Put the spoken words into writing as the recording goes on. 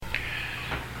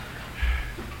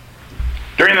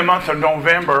During the month of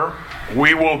November,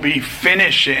 we will be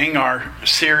finishing our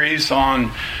series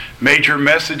on major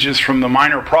messages from the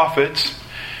minor prophets.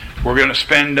 We're going to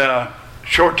spend a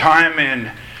short time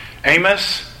in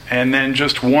Amos and then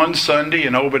just one Sunday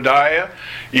in Obadiah.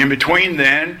 In between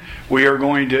then, we are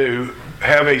going to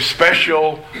have a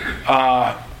special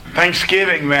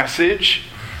Thanksgiving message.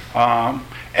 And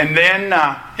then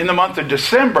in the month of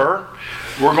December,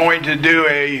 we're going to do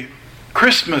a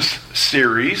Christmas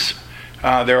series.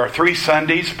 There are 3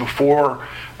 Sundays before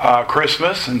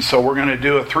Christmas, and so we're going to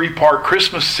do a 3-part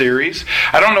Christmas series.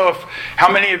 I don't know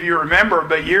how many of you remember,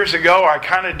 but years ago I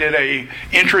kind of did a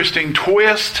interesting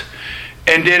twist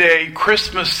and did a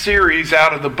Christmas series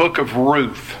out of the book of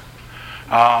Ruth.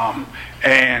 But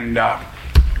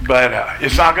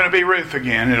it's not going to be Ruth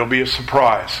again. It'll be a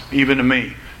surprise, even to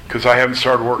me, because I haven't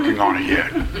started working on it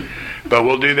yet. But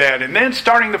we'll do that. And then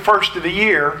starting the first of the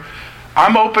year,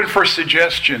 I'm open for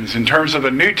suggestions in terms of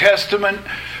a New Testament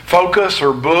focus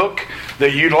or book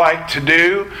that you'd like to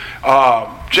do.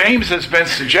 James has been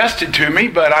suggested to me,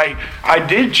 but I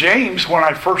did James when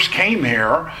I first came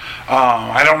here.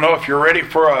 I don't know if you're ready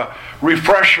for a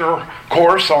refresher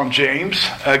course on James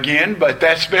again, but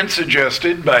that's been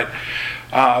suggested.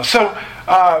 So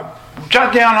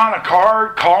jot down on a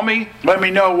card, call me, let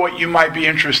me know what you might be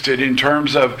interested in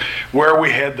terms of where we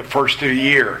head the first of the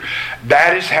year.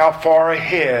 That is how far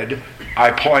ahead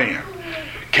I plan.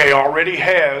 Kay already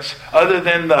has, other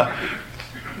than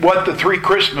what the 3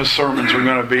 Christmas sermons are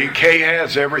going to be, Kay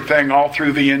has everything all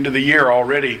through the end of the year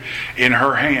already in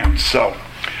her hands. So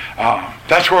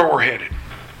that's where we're headed.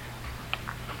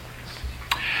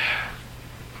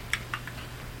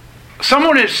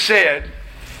 Someone has said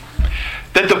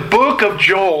that the book of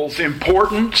Joel's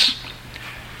importance,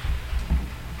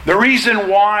 the reason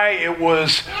why it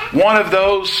was one of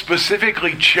those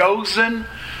specifically chosen,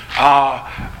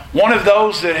 one of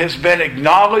those that has been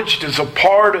acknowledged as a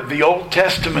part of the Old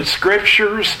Testament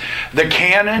scriptures, the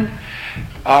canon,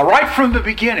 right from the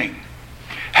beginning,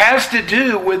 has to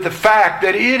do with the fact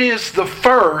that it is the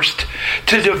first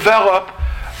to develop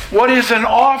what is an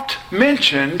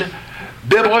oft-mentioned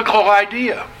biblical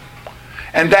idea.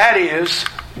 And that is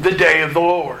the day of the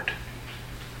Lord.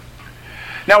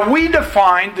 Now, we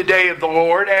define the day of the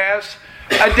Lord as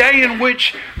a day in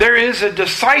which there is a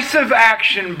decisive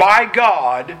action by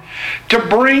God to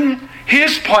bring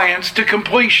His plans to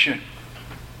completion.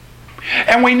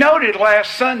 And we noted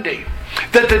last Sunday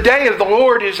that the day of the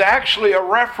Lord is actually a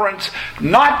reference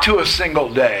not to a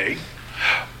single day,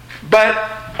 but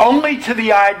only to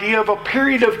the idea of a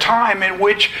period of time in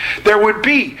which there would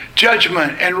be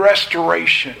judgment and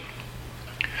restoration.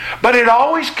 But it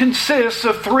always consists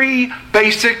of 3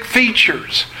 basic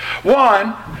features.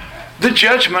 1, the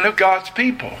judgment of God's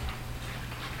people.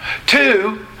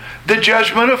 2, the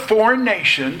judgment of foreign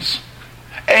nations.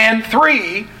 And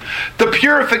 3, the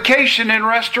purification and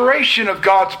restoration of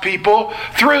God's people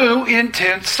through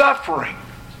intense suffering.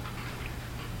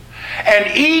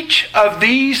 And each of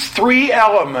these 3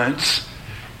 elements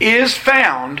is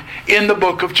found in the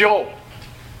book of Joel.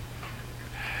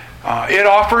 It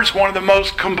offers one of the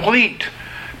most complete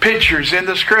pictures in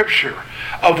the Scripture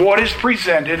of what is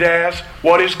presented as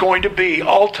what is going to be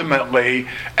ultimately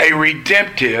a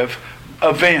redemptive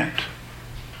event.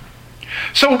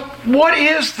 So, what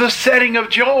is the setting of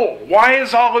Joel? Why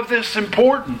is all of this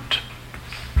important?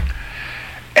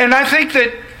 And I think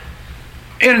that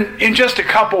in just a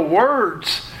couple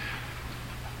words,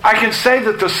 I can say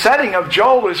that the setting of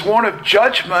Joel is one of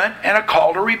judgment and a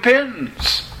call to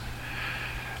repentance.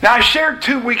 Now, I shared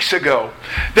 2 weeks ago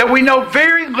that we know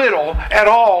very little at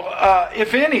all,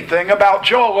 if anything, about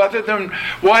Joel other than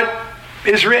what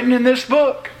is written in this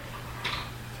book.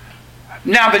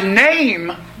 Now, the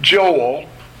name Joel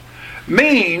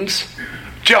means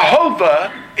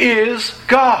Jehovah is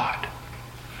God.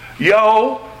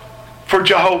 Yo for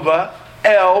Jehovah,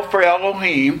 El for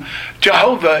Elohim,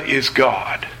 Jehovah is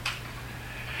God.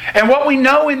 And what we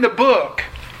know in the book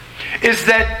is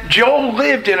that Joel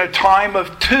lived in a time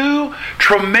of 2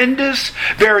 tremendous,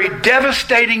 very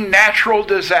devastating natural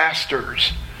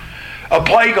disasters. A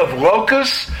plague of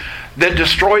locusts that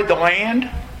destroyed the land,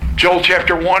 Joel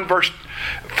chapter 1 verse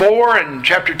 4 and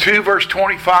chapter 2 verse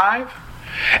 25.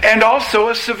 And also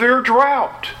a severe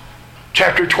drought,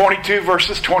 chapter 22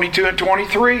 verses 22 and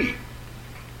 23.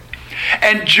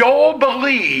 And Joel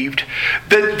believed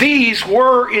that these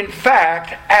were in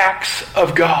fact acts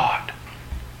of God.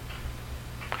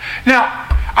 Now,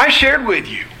 I shared with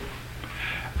you,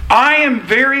 I am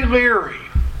very leery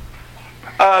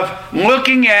of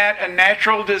looking at a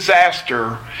natural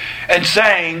disaster and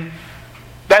saying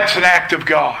that's an act of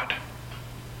God.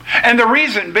 And the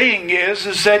reason being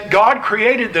is that God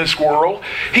created this world.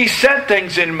 He set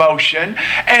things in motion.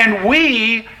 And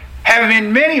we have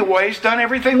in many ways done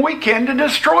everything we can to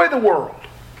destroy the world.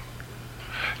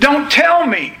 Don't tell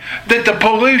me that the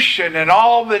pollution and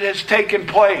all that has taken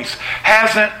place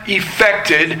hasn't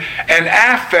affected and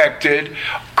affected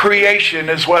creation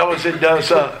as well as it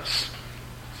does us.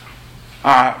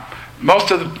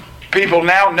 Most of the people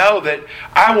now know that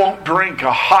I won't drink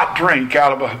a hot drink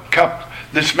out of a cup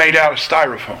that's made out of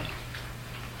styrofoam.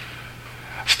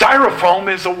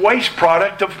 Styrofoam is a waste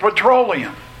product of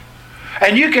petroleum.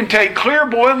 And you can take clear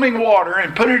boiling water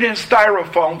and put it in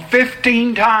styrofoam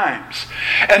 15 times.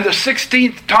 And the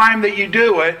 16th time that you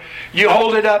do it, you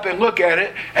hold it up and look at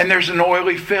it, and there's an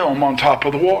oily film on top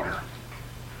of the water.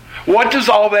 What does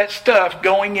all that stuff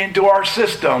going into our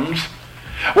systems,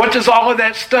 what does all of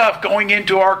that stuff going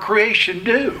into our creation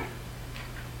do?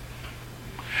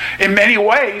 In many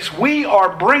ways, we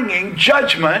are bringing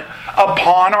judgment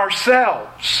upon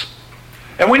ourselves.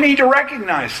 And we need to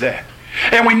recognize that.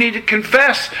 And we need to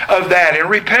confess of that and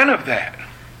repent of that.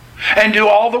 And do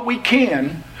all that we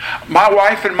can. My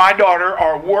wife and my daughter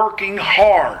are working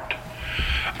hard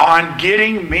on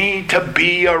getting me to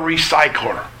be a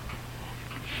recycler.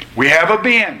 We have a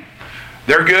bin.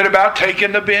 They're good about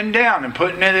taking the bin down and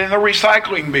putting it in the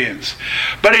recycling bins.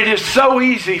 But it is so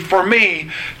easy for me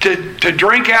to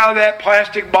drink out of that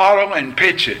plastic bottle and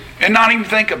pitch it and not even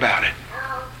think about it.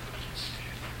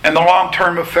 And the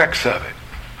long-term effects of it.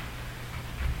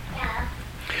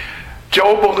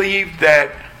 Joel believed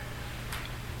that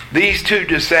these two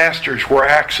disasters were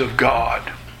acts of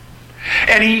God.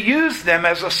 And he used them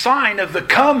as a sign of the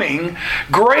coming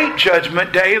great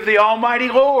judgment day of the Almighty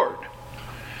Lord.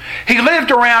 He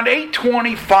lived around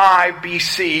 825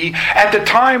 BC at the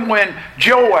time when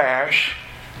Joash,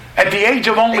 at the age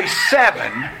of only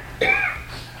 7,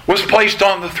 was placed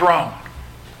on the throne.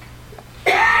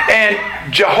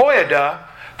 And Jehoiada,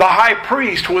 the high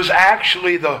priest, was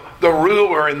actually the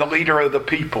ruler and the leader of the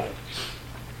people.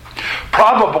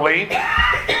 Probably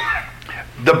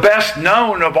the best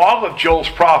known of all of Joel's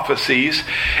prophecies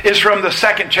is from the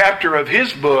 2nd chapter of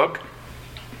his book,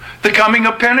 The Coming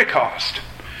of Pentecost.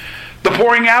 The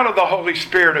pouring out of the Holy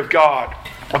Spirit of God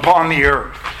upon the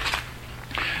earth,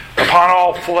 upon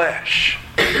all flesh.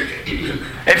 In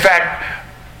fact,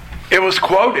 it was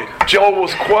quoted. Joel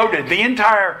was quoted. The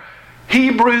entire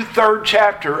Hebrew 3rd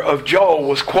chapter of Joel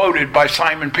was quoted by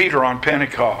Simon Peter on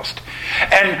Pentecost.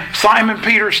 And Simon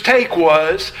Peter's take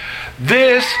was,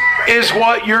 this is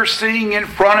what you're seeing in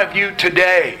front of you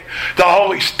today. The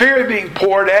Holy Spirit being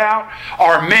poured out,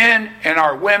 our men and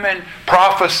our women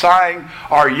prophesying,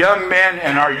 our young men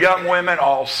and our young women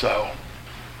also.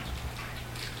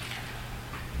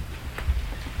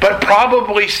 But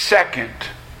probably second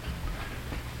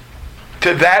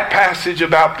to that passage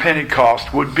about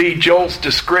Pentecost would be Joel's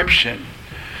description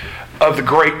of the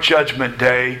great judgment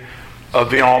day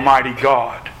of the Almighty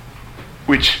God,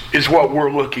 which is what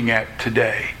we're looking at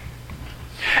today.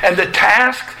 And the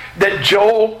task that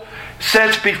Joel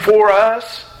sets before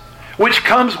us, which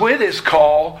comes with his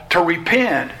call to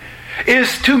repent,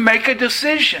 is to make a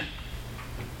decision.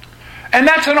 And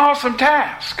that's an awesome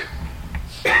task.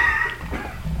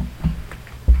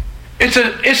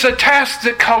 It's a task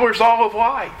that colors all of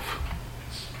life.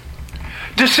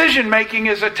 Decision making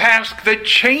is a task that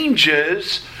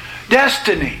changes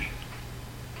destiny.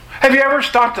 Have you ever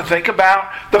stopped to think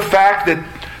about the fact that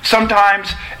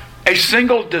sometimes a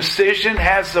single decision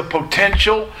has the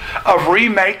potential of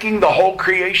remaking the whole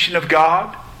creation of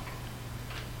God?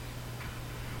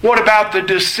 What about the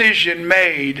decision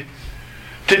made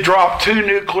to drop 2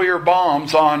 nuclear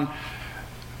bombs on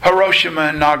Hiroshima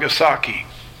and Nagasaki?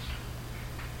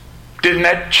 Didn't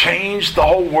that change the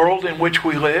whole world in which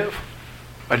we live?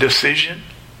 A decision?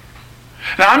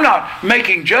 Now, I'm not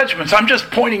making judgments. I'm just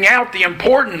pointing out the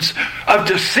importance of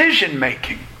decision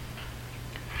making.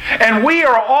 And we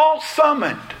are all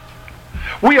summoned.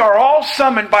 We are all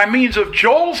summoned by means of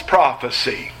Joel's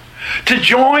prophecy to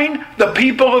join the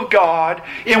people of God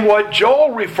in what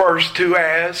Joel refers to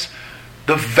as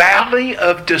the valley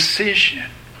of decision.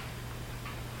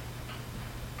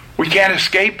 We can't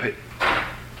escape it.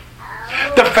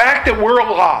 The fact that we're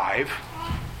alive,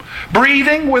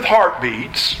 breathing with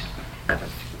heartbeats,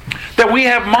 that we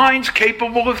have minds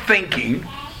capable of thinking,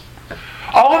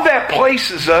 all of that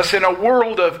places us in a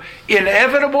world of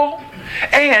inevitable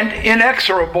and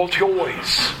inexorable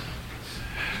choice.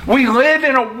 We live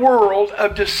in a world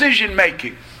of decision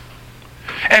making.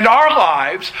 And our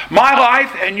lives, my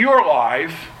life and your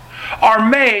life, are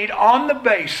made on the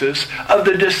basis of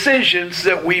the decisions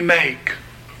that we make.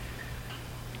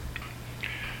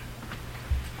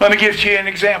 Let me give to you an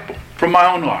example from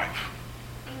my own life.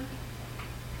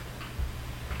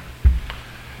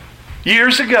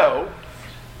 Years ago,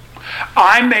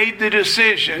 I made the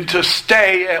decision to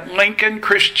stay at Lincoln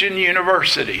Christian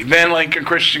University, then Lincoln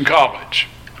Christian College.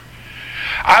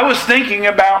 I was thinking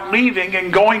about leaving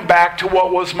and going back to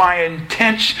what was my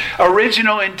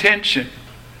original intention.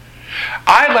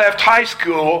 I left high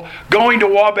school going to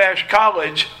Wabash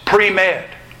College pre-med.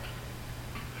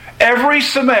 Every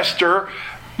semester,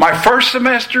 my first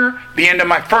semester, the end of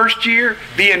my first year,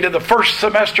 the end of the first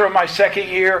semester of my second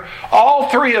year, all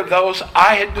three of those,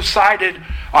 I had decided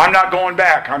I'm not going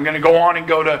back. I'm going to go on and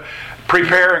go to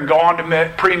prepare and go on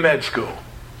to pre-med school.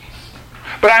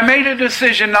 But I made a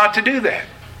decision not to do that.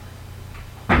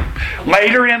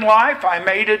 Later in life, I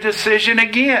made a decision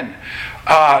again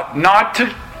not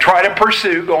to try to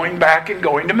pursue going back and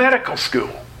going to medical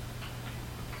school.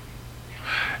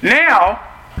 Now,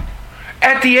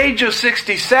 at the age of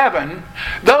 67,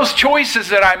 those choices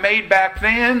that I made back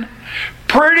then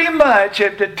pretty much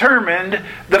have determined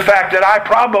the fact that I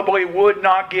probably would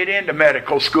not get into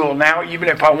medical school now, even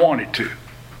if I wanted to.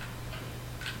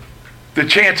 The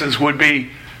chances would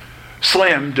be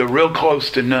slim to real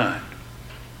close to none.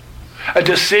 A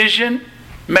decision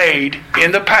made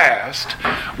in the past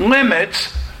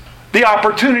limits the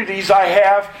opportunities I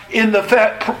have in the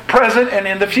present and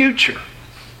in the future.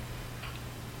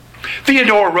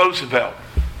 Theodore Roosevelt,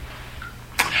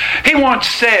 he once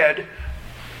said,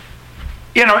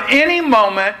 any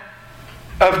moment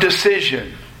of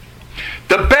decision,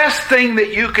 the best thing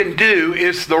that you can do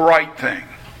is the right thing.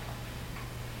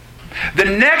 The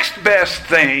next best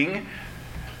thing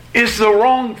is the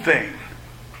wrong thing.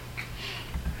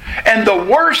 And the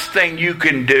worst thing you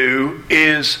can do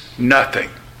is nothing.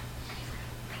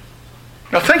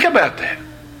 Now think about that.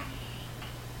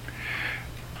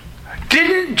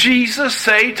 Didn't Jesus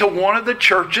say to one of the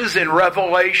churches in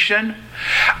Revelation,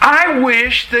 I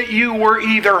wish that you were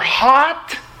either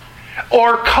hot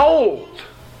or cold.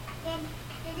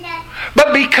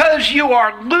 But because you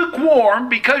are lukewarm,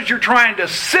 because you're trying to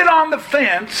sit on the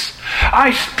fence,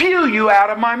 I spew you out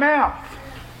of my mouth.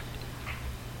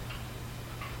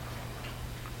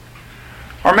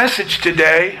 Our message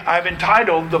today, I've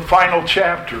entitled The Final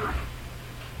Chapter.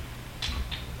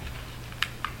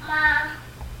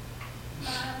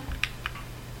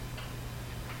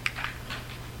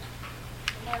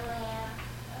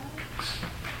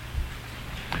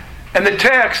 And the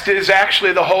text is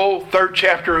actually the whole third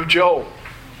chapter of Joel.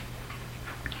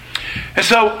 And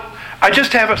so I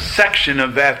just have a section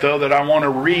of that, though, that I want to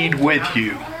read with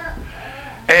you.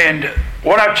 And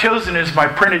what I've chosen is my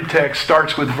printed text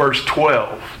starts with verse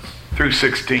 12 through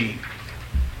 16.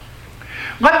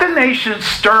 Let the nations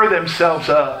stir themselves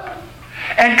up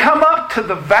and come up to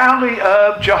the valley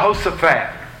of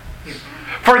Jehoshaphat.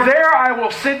 For there I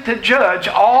will sit to judge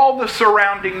all the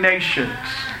surrounding nations.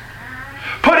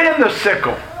 Put in the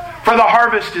sickle, for the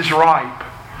harvest is ripe.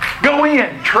 Go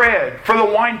in, tread, for the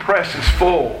winepress is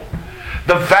full.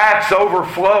 The vats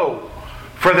overflow,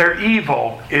 for their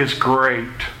evil is great.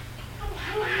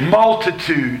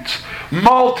 Multitudes,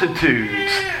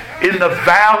 multitudes in the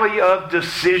valley of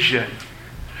decision.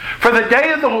 For the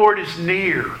day of the Lord is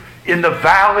near in the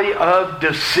valley of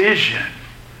decision.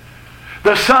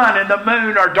 The sun and the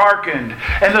moon are darkened,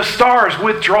 and the stars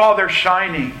withdraw their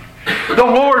shining. The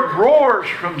Lord roars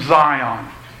from Zion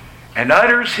and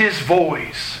utters His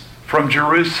voice from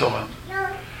Jerusalem.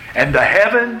 And the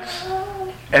heavens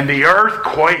and the earth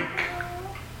quake.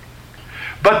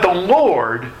 But the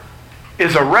Lord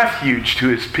is a refuge to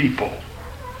His people,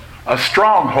 a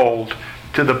stronghold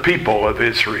to the people of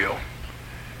Israel.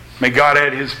 May God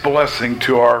add His blessing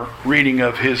to our reading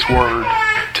of His Word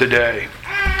today.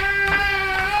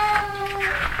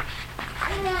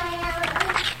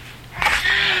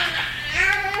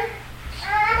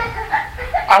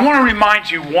 I want to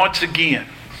remind you once again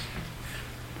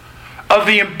of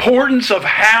the importance of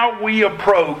how we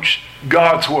approach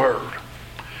God's Word.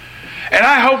 And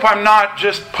I hope I'm not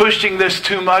just pushing this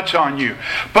too much on you,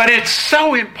 but it's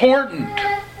so important.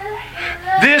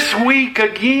 This week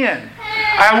again,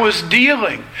 I was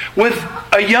dealing with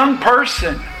a young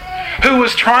person who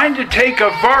was trying to take a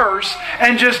verse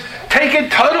and just take it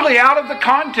totally out of the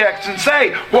context and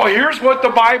say, well, here's what the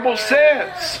Bible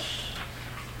says.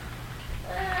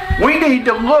 We need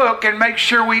to look and make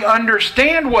sure we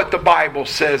understand what the Bible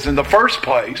says in the first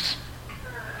place.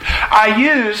 I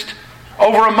used,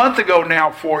 over a month ago now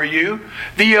for you,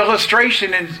 the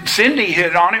illustration, and Cindy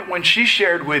hit on it when she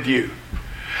shared with you,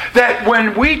 that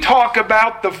when we talk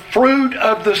about the fruit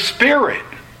of the Spirit,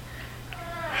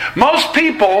 most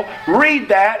people read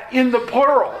that in the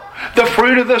plural. the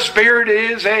fruit of the Spirit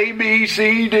is A, B,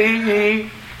 C, D, E.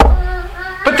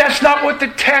 But that's not what the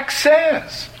text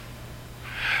says.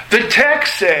 The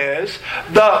text says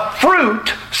the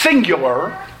fruit,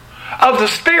 singular, of the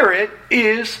Spirit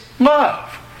is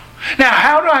love. Now,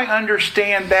 how do I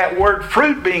understand that word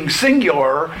fruit being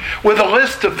singular with a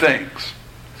list of things?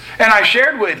 And I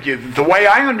shared with you, the way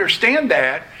I understand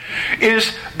that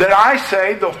is that I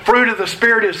say the fruit of the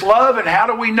Spirit is love. And how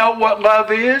do we know what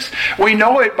love is? We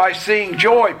know it by seeing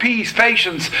joy, peace,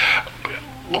 patience,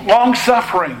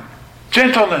 long-suffering,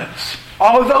 gentleness,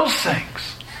 all of those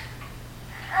things.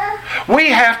 We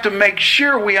have to make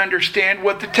sure we understand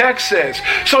what the text says.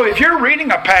 So if you're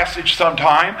reading a passage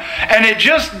sometime and it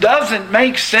just doesn't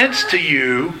make sense to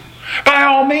you, by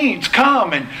all means,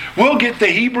 come and we'll get the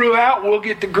Hebrew out, we'll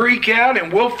get the Greek out,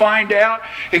 and we'll find out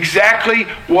exactly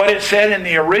what it said in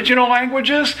the original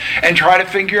languages and try to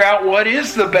figure out what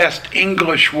is the best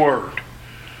English word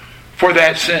for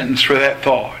that sentence, for that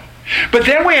thought. But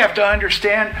then we have to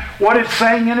understand what it's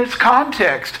saying in its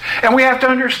context. And we have to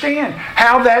understand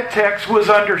how that text was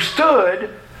understood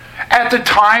at the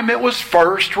time it was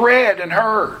first read and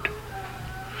heard.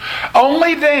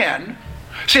 Only then,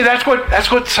 see, that's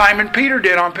what Simon Peter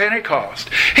did on Pentecost.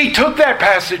 He took that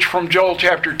passage from Joel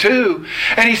chapter 2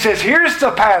 and he says, here's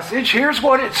the passage, here's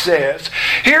what it says,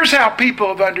 here's how people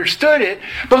have understood it,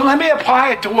 but let me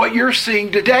apply it to what you're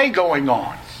seeing today going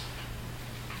on.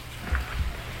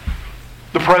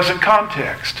 The present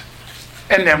context.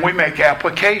 And then we make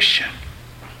application.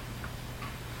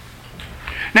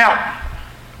 Now,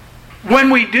 when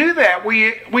we do that,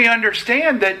 we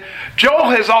understand that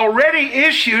Joel has already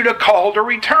issued a call to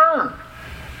return.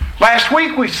 Last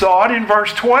week we saw it in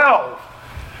verse 12.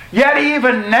 Yet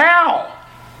even now,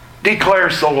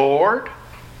 declares the Lord,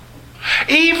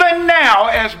 even now,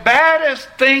 as bad as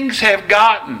things have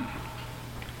gotten,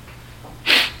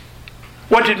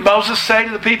 what did Moses say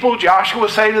to the people? Joshua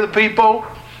say to the people?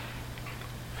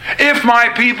 If my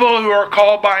people who are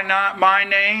called by my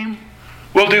name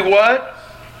will do what?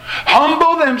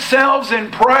 Humble themselves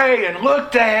and pray and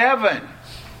look to heaven.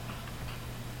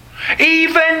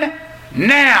 Even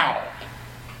now.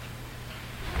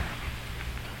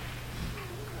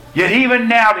 Yet even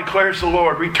now, declares the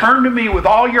Lord, return to me with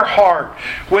all your heart,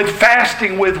 with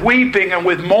fasting, with weeping, and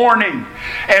with mourning,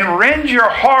 and rend your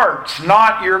hearts,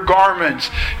 not your garments.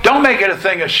 Don't make it a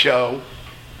thing of show.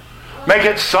 Make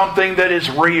it something that is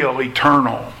real,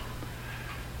 eternal.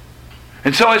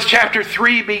 And so as chapter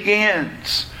 3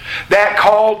 begins, that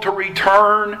call to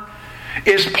return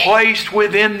is placed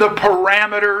within the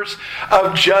parameters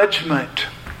of judgment.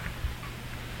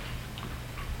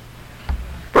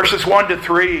 Verses 1 to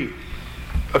 3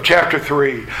 of chapter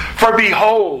 3. For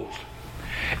behold,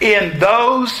 in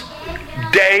those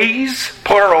days,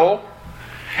 plural,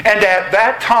 and at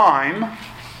that time,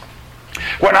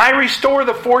 when I restore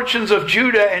the fortunes of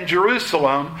Judah and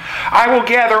Jerusalem, I will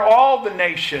gather all the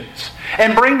nations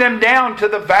and bring them down to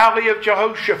the valley of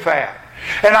Jehoshaphat.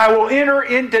 And I will enter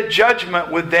into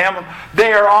judgment with them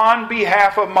there on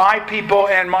behalf of my people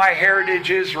and my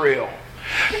heritage Israel.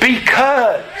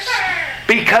 Because,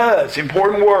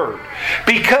 important word,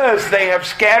 because they have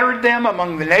scattered them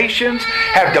among the nations,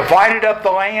 have divided up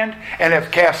the land, and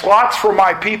have cast lots for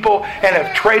my people, and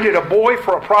have traded a boy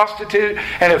for a prostitute,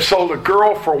 and have sold a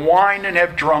girl for wine, and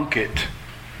have drunk it.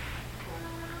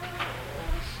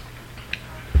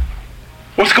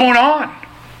 What's going on?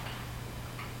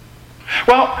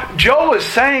 Well, Joel is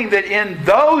saying that in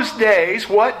those days,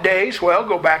 what days? Well,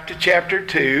 go back to chapter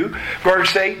 2,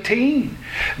 verse 18.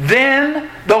 Then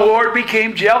the Lord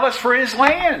became jealous for his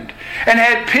land and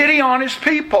had pity on his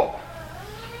people.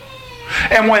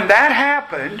 And when that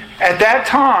happened, at that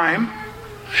time,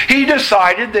 he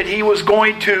decided that he was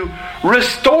going to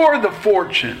restore the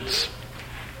fortunes.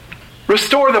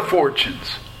 Restore the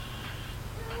fortunes.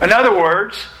 In other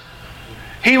words,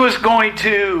 he was going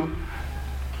to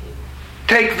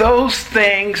take those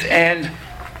things and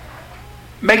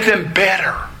make them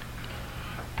better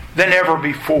than ever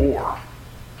before.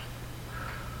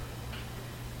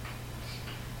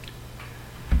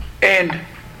 And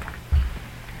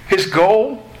his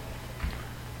goal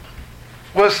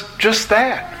was just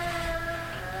that.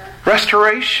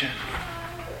 Restoration.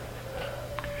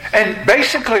 And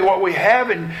basically what we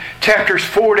have in chapters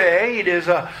 4 to 8 is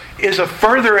a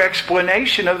further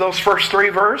explanation of those first 3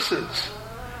 verses.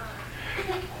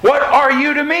 What are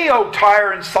you to me, O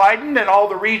Tyre and Sidon and all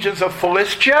the regions of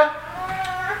Philistia?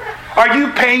 Are you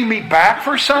paying me back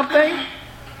for something?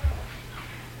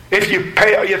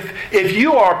 If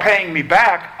you are paying me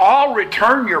back, I'll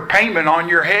return your payment on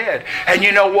your head. And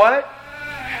you know what?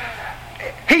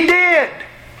 He did.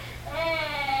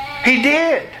 He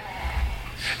did.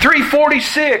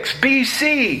 346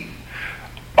 BC,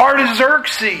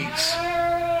 Artaxerxes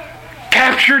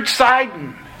captured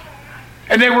Sidon.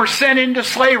 And they were sent into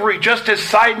slavery just as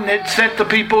Sidon had sent the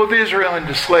people of Israel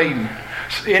into slavery.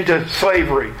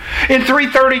 In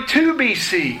 332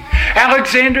 BC,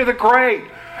 Alexander the Great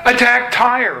attacked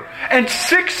Tyre, and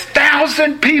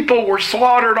 6,000 people were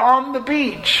slaughtered on the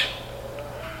beach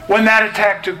when that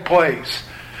attack took place.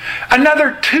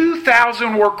 Another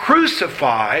 2,000 were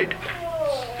crucified,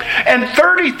 and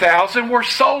 30,000 were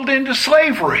sold into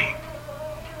slavery.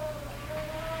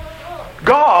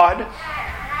 God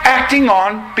acting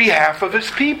on behalf of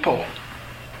His people.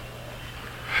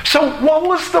 So what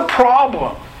was the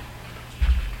problem?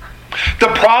 The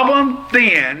problem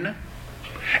then,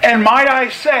 and might I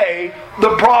say,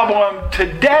 the problem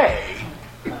today,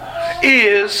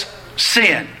 is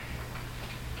sin.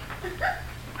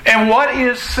 And what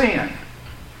is sin?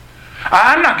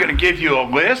 I'm not going to give you a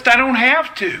list. I don't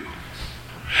have to.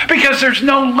 Because there's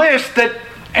no list that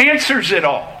answers it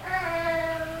all.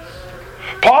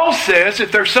 Paul says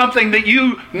if there's something that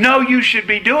you know you should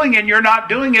be doing and you're not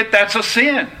doing it, that's a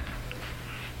sin.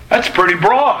 That's pretty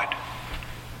broad.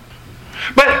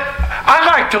 But I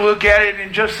like to look at it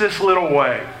in just this little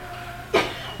way.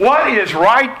 What is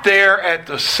right there at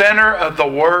the center of the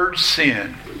word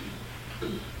sin?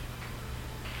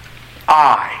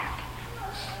 I.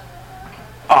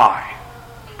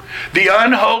 The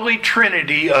unholy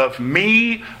trinity of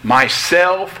me,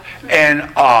 myself, and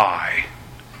I.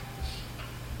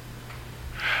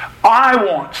 I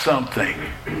want something.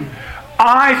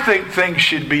 I think things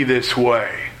should be this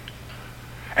way.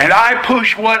 And I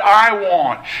push what I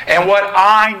want and what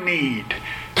I need.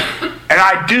 And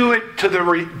I do it to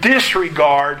the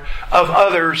disregard of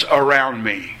others around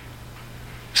me.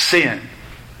 Sin.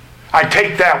 I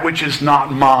take that which is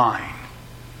not mine.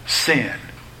 Sin.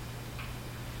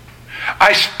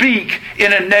 I speak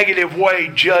in a negative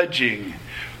way, judging,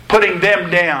 putting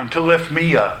them down to lift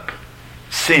me up.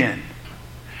 Sin.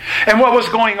 And what was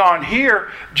going on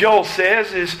here, Joel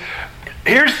says, is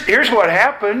here's what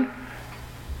happened.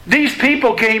 These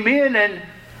people came in and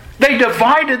they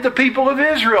divided the people of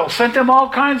Israel, sent them all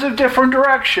kinds of different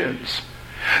directions.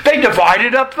 They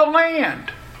divided up the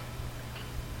land.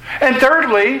 And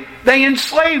thirdly, they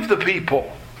enslaved the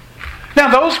people. Now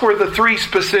those were the three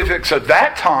specifics of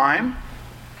that time.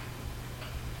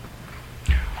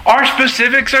 Our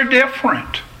specifics are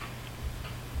different.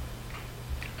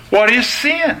 What is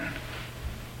sin?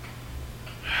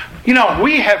 You know,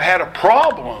 we have had a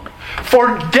problem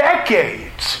for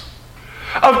decades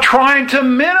of trying to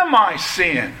minimize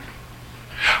sin.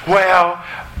 Well,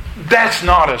 that's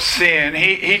not a sin.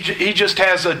 He just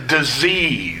has a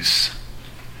disease.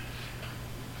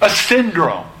 A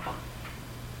syndrome.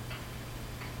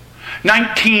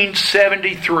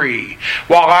 1973,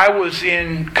 while I was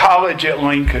in college at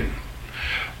Lincoln,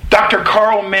 Dr.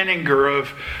 Carl Menninger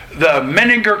of the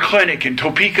Menninger Clinic in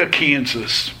Topeka,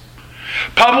 Kansas,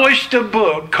 published a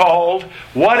book called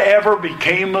Whatever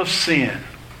Became of Sin.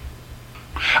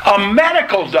 A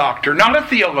medical doctor, not a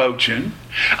theologian,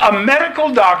 a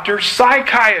medical doctor,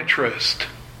 psychiatrist.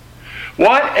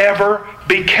 Whatever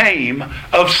became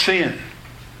of sin?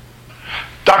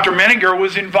 Dr. Menninger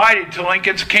was invited to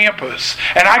Lincoln's campus,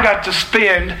 and I got to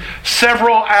spend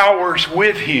several hours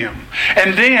with him.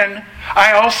 And then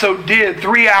I also did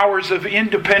 3 hours of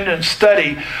independent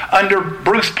study under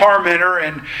Bruce Parmenter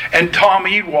and Tom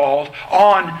Ewald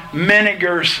on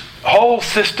Menninger's whole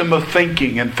system of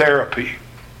thinking and therapy.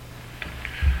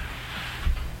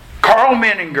 Carl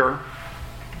Menninger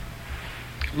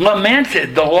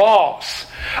lamented the loss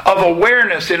of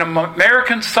awareness in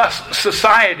American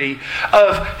society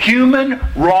of human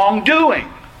wrongdoing.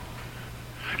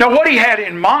 Now, what he had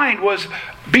in mind was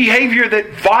behavior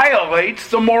that violates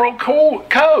the moral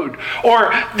code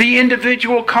or the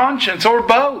individual conscience or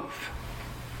both.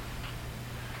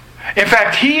 In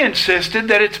fact, he insisted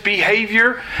that it's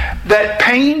behavior that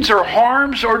pains or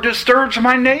harms or disturbs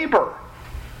my neighbor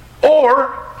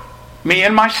or me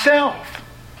and myself.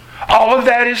 All of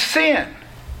that is sin.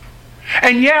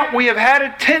 And yet we have had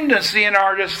a tendency in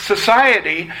our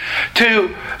society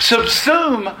to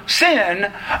subsume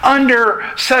sin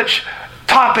under such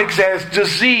topics as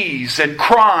disease and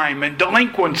crime and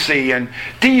delinquency and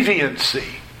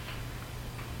deviancy.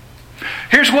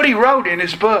 Here's what he wrote in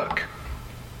his book.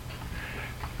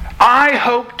 I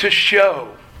hope to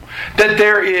show that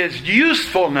there is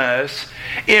usefulness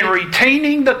in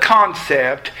retaining the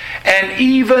concept and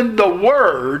even the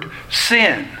word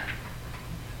sin.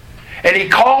 And he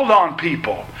called on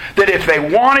people that if they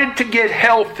wanted to get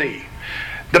healthy,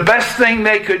 the best thing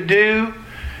they could do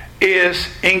is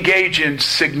engage in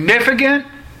significant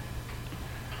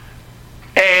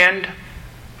and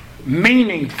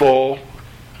meaningful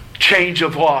change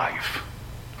of life.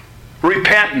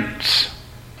 Repentance.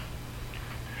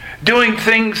 Doing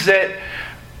things that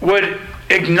would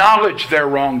acknowledge their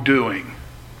wrongdoing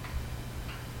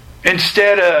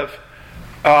instead of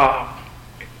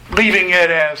leaving it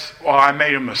as, well, I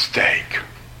made a mistake.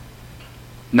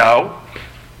 No,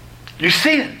 you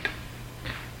sinned.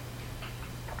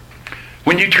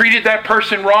 When you treated that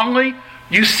person wrongly,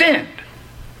 you sinned.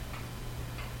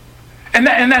 And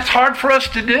that's hard for us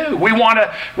to do. We want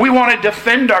to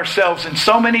defend ourselves in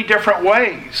so many different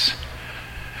ways.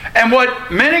 And what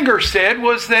Menninger said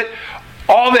was that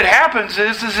all that happens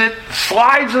is it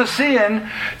slides us in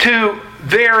to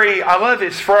very, I love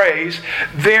his phrase,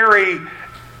 very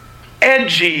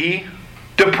edgy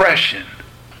depression.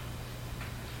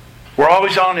 We're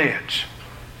always on edge.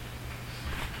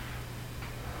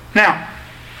 Now,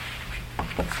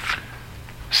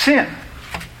 sin.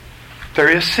 There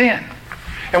is sin.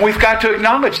 And we've got to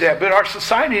acknowledge that, but our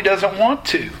society doesn't want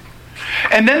to.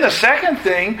 And then the second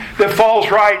thing that falls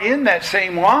right in that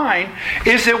same line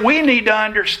is that we need to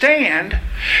understand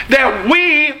that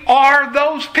we are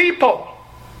those people.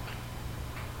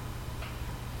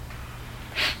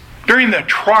 During the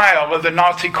trial of the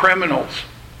Nazi criminals,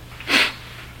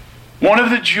 one of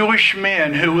the Jewish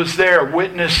men who was there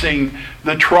witnessing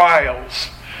the trials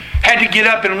had to get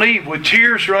up and leave with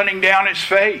tears running down his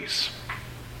face.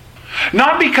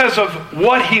 Not because of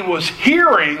what he was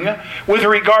hearing with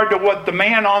regard to what the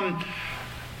man on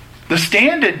the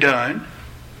stand had done.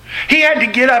 He had to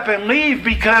get up and leave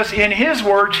because, in his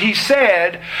words, he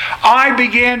said, I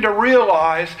began to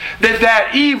realize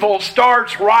that evil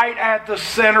starts right at the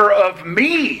center of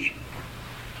me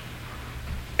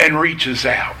and reaches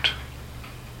out.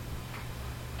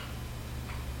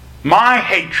 My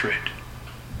hatred,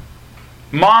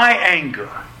 my anger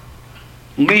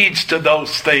leads to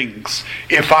those things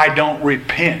if I don't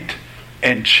repent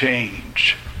and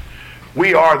change.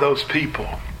 We are those people.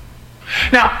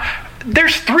 Now,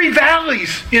 there's 3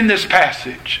 valleys in this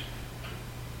passage.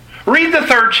 Read the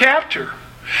 3rd chapter.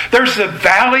 There's the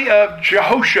valley of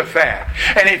Jehoshaphat.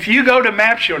 And if you go to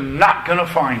maps, you're not going to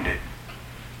find it.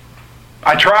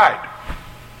 I tried.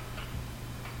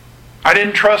 I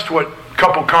didn't trust what a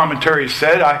couple commentaries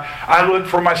said. I looked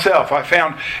for myself. I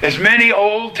found as many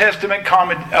Old Testament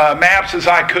maps as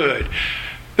I could.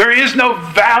 There is no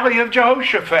valley of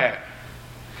Jehoshaphat.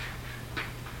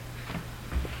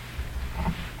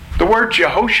 The word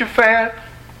Jehoshaphat,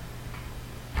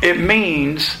 it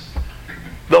means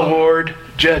the Lord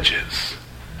judges.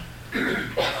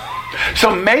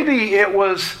 So maybe it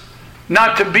was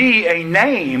not to be a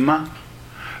name,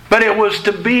 but it was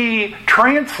to be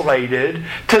translated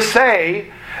to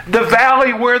say the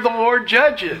valley where the Lord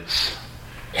judges,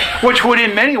 which would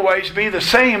in many ways be the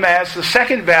same as the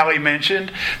second valley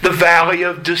mentioned, the valley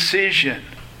of decision.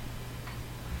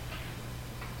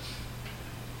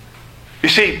 You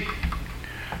see,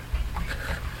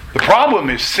 the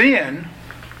problem is sin,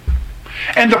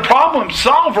 and the problem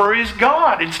solver is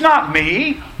God. It's not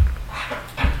me.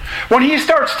 When he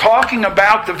starts talking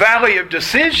about the valley of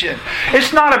decision,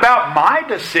 it's not about my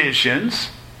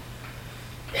decisions.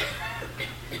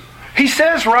 He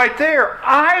says right there,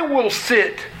 I will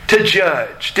sit to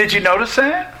judge. Did you notice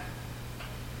that?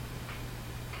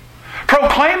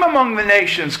 Proclaim among the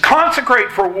nations,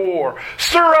 consecrate for war,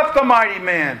 stir up the mighty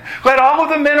men. Let all of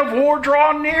the men of war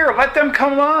draw near, let them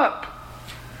come up.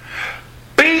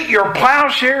 Beat your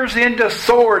plowshares into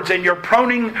swords and your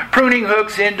pruning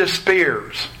hooks into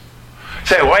spears.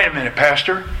 Say, wait a minute,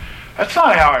 Pastor. That's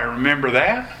not how I remember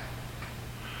that.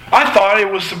 I thought it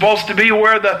was supposed to be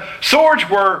where the swords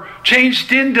were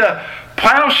changed into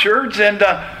plowshares and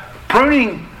the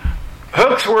pruning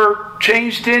hooks were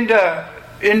changed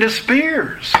into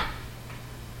spears.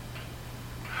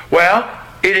 Well,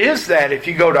 it is that if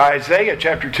you go to Isaiah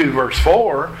chapter 2 verse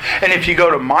 4, and if you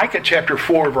go to Micah chapter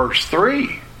 4 verse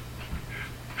 3.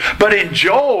 But in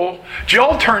Joel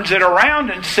turns it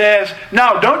around and says,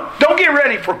 no, don't get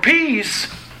ready for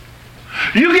peace.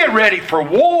 You get ready for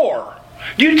war.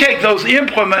 You take those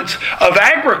implements of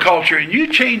agriculture and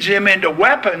you change them into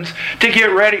weapons to get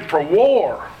ready for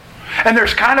war. And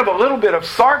there's kind of a little bit of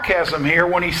sarcasm here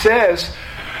when he says,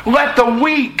 let the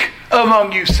weak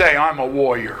among you say, I'm a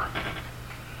warrior.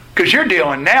 Because you're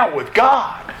dealing now with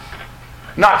God,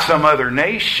 not some other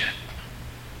nation.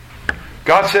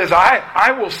 God says,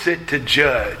 I will sit to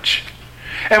judge.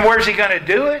 And where's he going to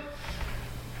do it?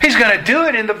 He's going to do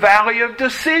it in the valley of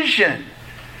decision.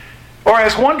 Or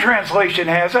as one translation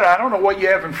has it, I don't know what you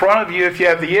have in front of you. If you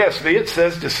have the ESV, it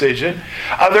says decision.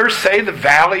 Others say the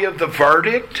valley of the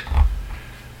verdict.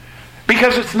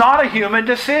 Because it's not a human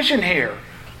decision here.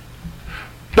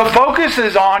 The focus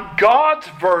is on God's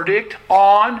verdict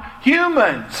on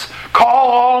humans. Call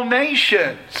all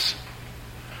nations.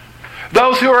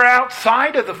 Those who are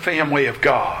outside of the family of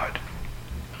God.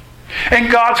 And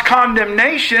God's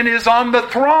condemnation is on the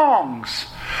throngs.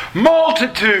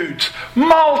 Multitudes in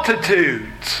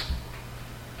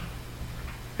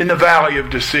the valley of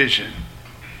decision.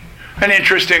 An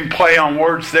interesting play on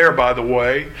words there, by the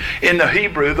way. In the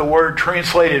Hebrew, the word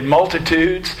translated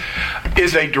multitudes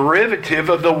is a derivative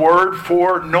of the word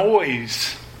for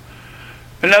noise.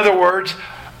 In other words,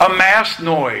 a mass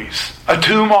noise, a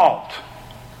tumult.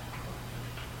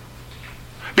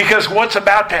 Because what's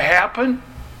about to happen?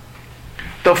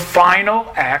 The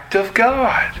final act of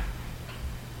God.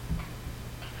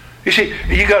 You see,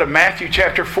 you go to Matthew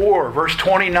chapter 4, verse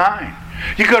 29.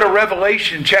 You go to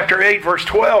Revelation chapter 8, verse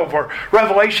 12, or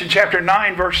Revelation chapter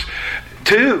 9, verse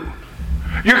 2.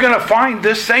 You're going to find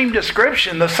this same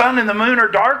description. The sun and the moon are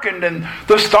darkened and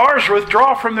the stars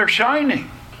withdraw from their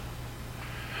shining.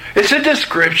 It's a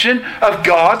description of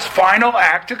God's final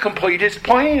act to complete His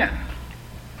plan.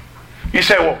 You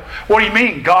say, well, what do you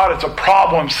mean God is a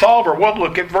problem solver? Well,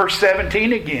 look at verse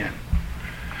 17 again.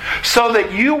 So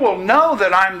that you will know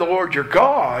that I'm the Lord your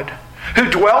God, who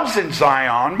dwells in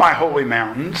Zion, my holy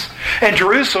mountains, and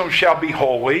Jerusalem shall be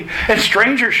holy, and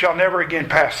strangers shall never again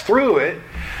pass through it.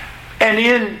 And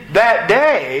in that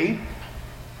day,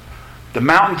 the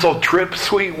mountains will drip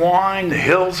sweet wine, the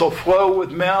hills will flow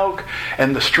with milk,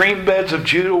 and the stream beds of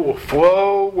Judah will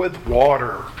flow with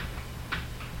water.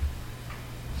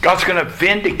 God's going to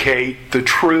vindicate the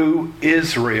true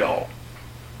Israel.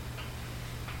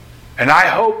 And I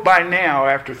hope by now,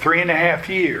 after 3.5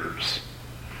 years,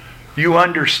 you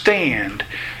understand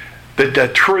that the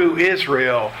true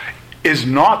Israel is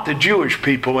not the Jewish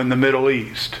people in the Middle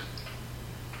East.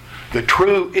 The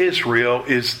true Israel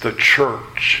is the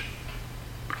church.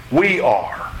 We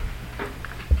are.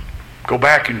 Go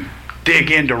back and dig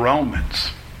into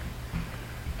Romans.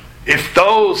 If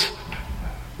those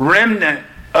remnant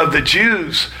of the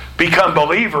Jews become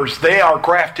believers, they are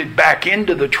grafted back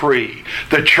into the tree.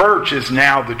 The church is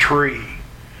now the tree.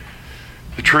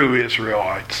 The true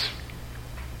Israelites.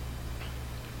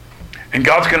 And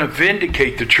God's going to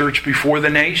vindicate the church before the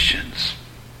nations.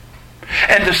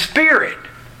 And the Spirit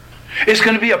is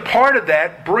going to be a part of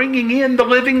that, bringing in the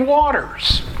living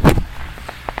waters.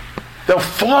 They'll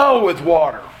flow with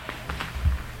water.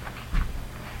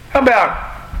 How about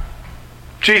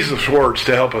Jesus' words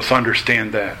to help us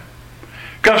understand that?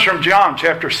 It comes from John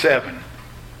chapter 7.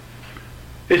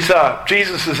 It's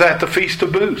Jesus is at the Feast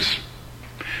of Booths.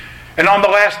 And on the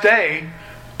last day,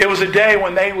 it was a day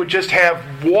when they would just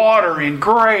have water in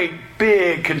great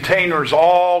big containers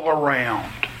all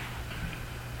around.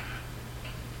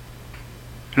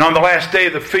 And on the last day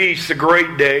of the feast, the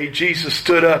great day, Jesus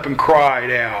stood up and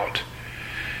cried out,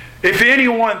 "If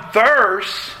anyone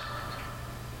thirsts,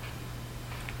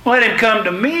 let him come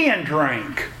to me and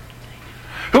drink.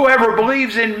 Whoever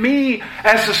believes in me,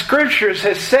 as the Scriptures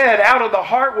has said, out of the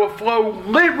heart will flow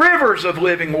rivers of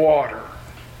living water."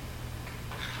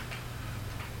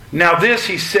 Now this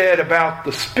he said about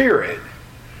the Spirit,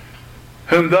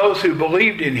 whom those who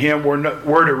believed in him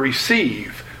were to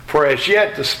receive. For as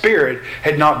yet the Spirit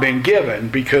had not been given,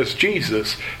 because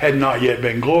Jesus had not yet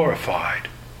been glorified.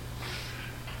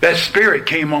 That Spirit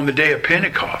came on the day of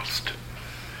Pentecost.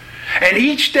 And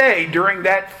each day during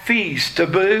that feast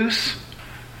of booths,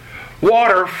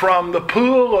 water from the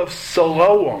pool of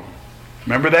Siloam.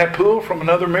 Remember that pool from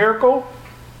another miracle?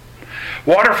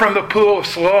 Water from the pool of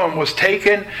Siloam was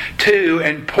taken to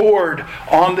and poured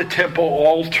on the temple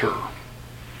altar.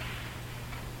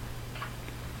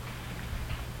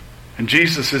 And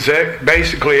Jesus is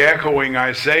basically echoing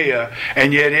Isaiah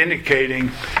and yet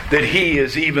indicating that he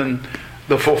is even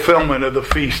the fulfillment of the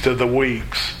Feast of the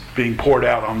Weeks being poured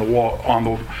out on the wall,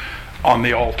 on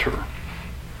the altar.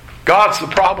 God's the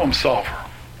problem solver.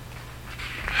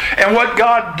 And what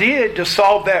God did to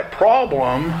solve that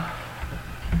problem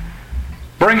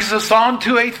brings us on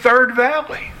to a third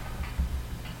valley.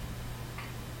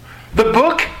 The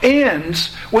book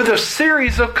ends with a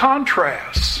series of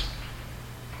contrasts.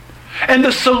 And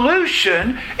the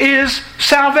solution is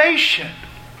salvation.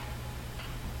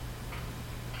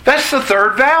 That's the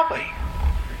third valley.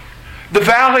 The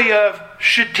valley of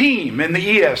Shittim in the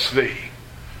ESV.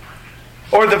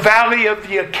 Or the valley of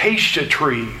the acacia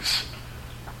trees.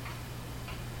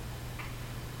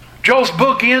 Joel's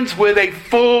book ends with a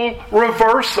full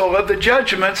reversal of the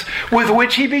judgments with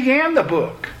which he began the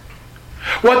book.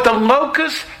 What the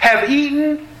locusts have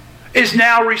eaten is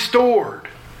now restored.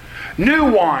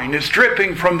 New wine is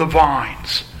dripping from the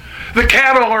vines. The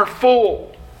cattle are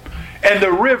full, and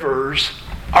the rivers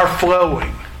are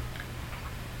flowing.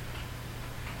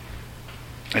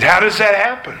 And how does that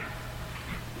happen?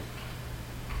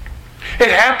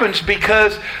 It happens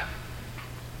because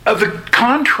of the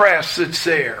contrast that's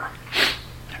there.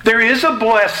 There is a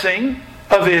blessing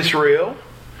of Israel,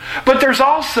 but there's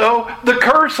also the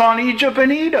curse on Egypt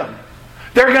and Edom.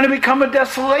 They're going to become a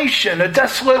desolation, a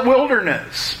desolate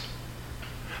wilderness.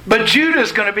 But Judah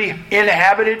is going to be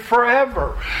inhabited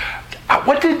forever.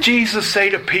 What did Jesus say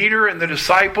to Peter and the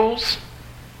disciples?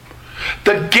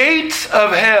 The gates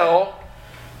of hell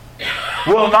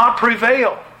will not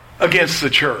prevail against the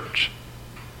church.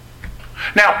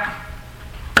 Now,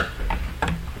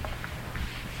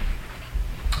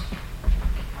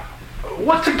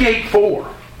 what's a gate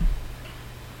for?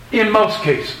 In most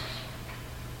cases.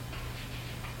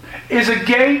 Is a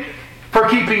gate for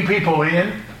keeping people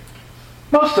in?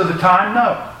 Most of the time,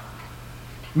 no.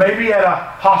 Maybe at a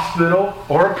hospital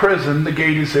or a prison, the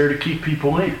gate is there to keep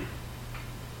people in.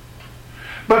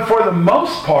 But for the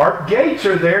most part, gates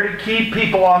are there to keep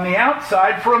people on the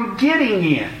outside from getting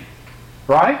in.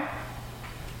 Right?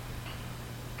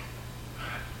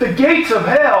 The gates of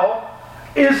hell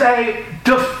is a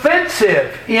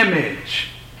defensive image.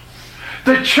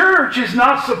 The church is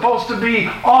not supposed to be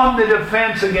on the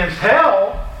defense against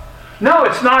hell. No,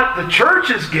 it's not the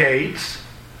church's gates.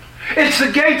 It's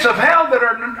the gates of hell that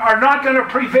are not going to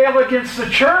prevail against the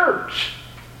church.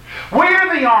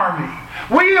 We're the army.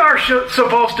 We are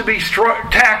supposed to be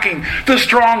attacking the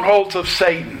strongholds of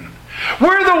Satan.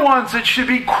 We're the ones that should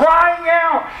be crying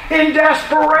out in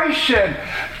desperation.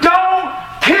 Don't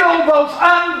kill those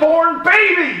unborn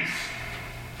babies.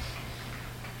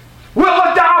 We'll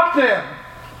adopt them.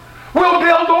 We'll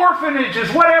build orphanages,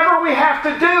 whatever we have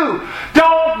to do.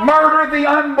 Don't murder the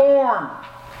unborn.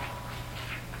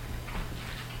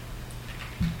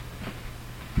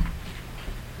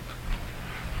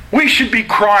 We should be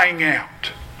crying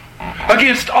out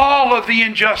against all of the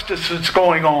injustice that's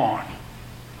going on.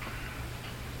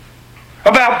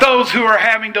 About those who are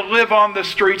having to live on the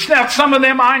streets. Now, some of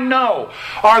them I know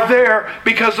are there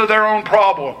because of their own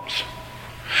problems.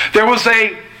 There was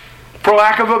for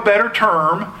lack of a better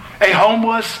term, a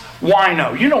homeless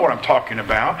wino. You know what I'm talking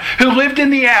about. Who lived in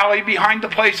the alley behind the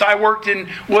place I worked in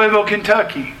Louisville,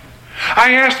 Kentucky.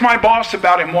 I asked my boss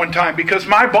about him one time because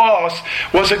my boss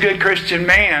was a good Christian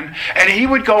man and he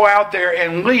would go out there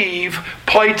and leave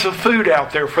plates of food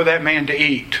out there for that man to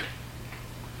eat.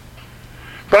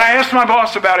 But I asked my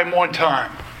boss about him one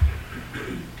time.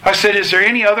 I said, is there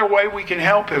any other way we can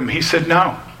help him? He said,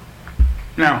 no.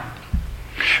 No.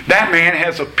 That man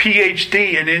has a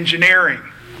PhD in engineering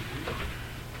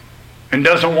and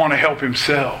doesn't want to help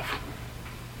himself.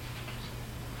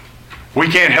 We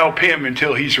can't help him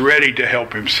until he's ready to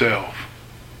help himself.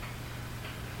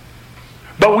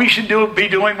 But we should be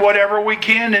doing whatever we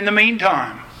can in the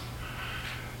meantime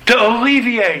to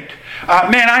alleviate.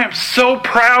 Man, I am so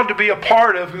proud to be a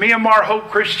part of Myanmar Hope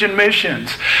Christian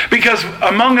Missions because,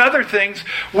 among other things,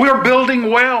 we're building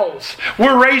wells.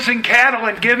 We're raising cattle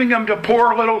and giving them to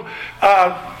poor little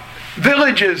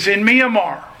villages in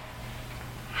Myanmar.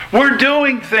 We're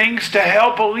doing things to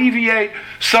help alleviate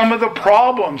some of the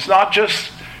problems, not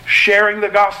just sharing the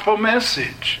gospel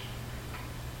message.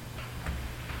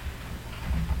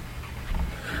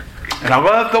 And I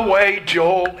love the way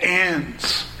Joel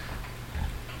ends.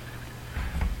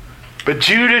 But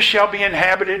Judah shall be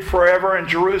inhabited forever, and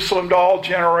Jerusalem to all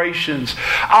generations.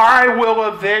 I will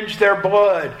avenge their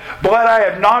blood. Blood I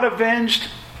have not avenged,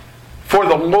 for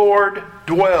the Lord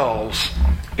dwells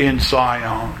in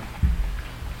Zion.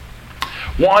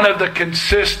 One of the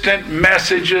consistent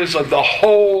messages of the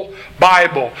whole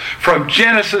Bible, from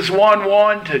Genesis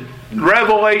 1:1 to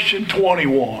Revelation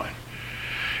 21,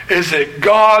 is that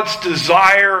God's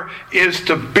desire is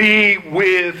to be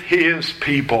with His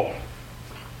people.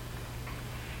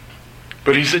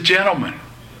 But He's a gentleman.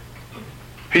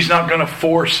 He's not going to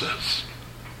force us.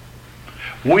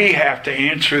 We have to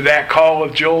answer that call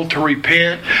of Joel to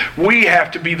repent. We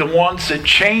have to be the ones that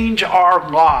change our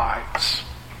lives.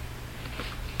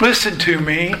 Listen to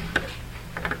me.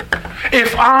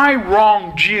 If I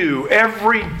wronged you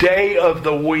every day of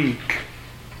the week,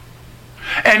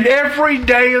 and every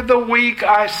day of the week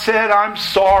I said I'm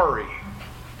sorry,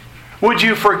 would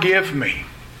you forgive me?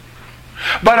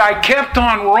 But I kept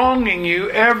on wronging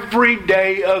you every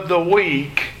day of the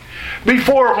week.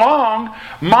 Before long,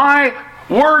 my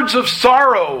words of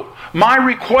sorrow, my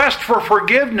request for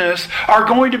forgiveness are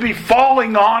going to be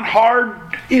falling on hard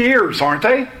ears, aren't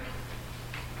they?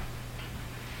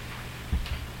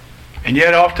 And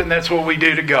yet often that's what we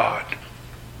do to God.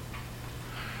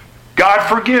 God,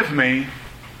 forgive me,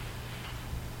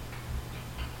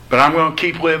 but I'm going to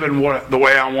keep living the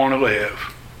way I want to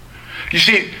live. You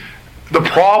see, the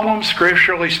problem,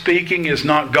 scripturally speaking, is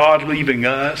not God leaving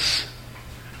us.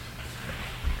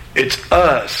 It's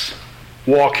us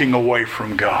walking away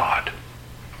from God.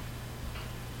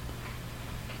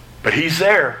 But He's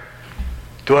there,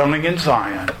 dwelling in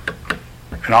Zion.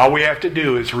 And all we have to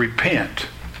do is repent,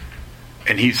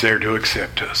 and He's there to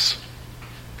accept us.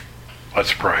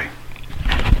 Let's pray.